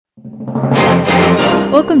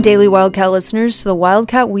Welcome, Daily Wildcat listeners, to the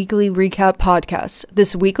Wildcat Weekly Recap Podcast.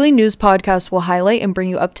 This weekly news podcast will highlight and bring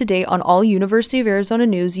you up to date on all University of Arizona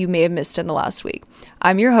news you may have missed in the last week.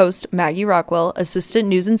 I'm your host, Maggie Rockwell, Assistant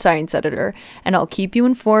News and Science Editor, and I'll keep you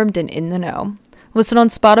informed and in the know. Listen on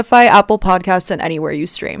Spotify, Apple Podcasts, and anywhere you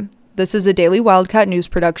stream. This is a Daily Wildcat news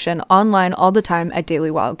production, online all the time at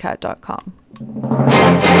dailywildcat.com.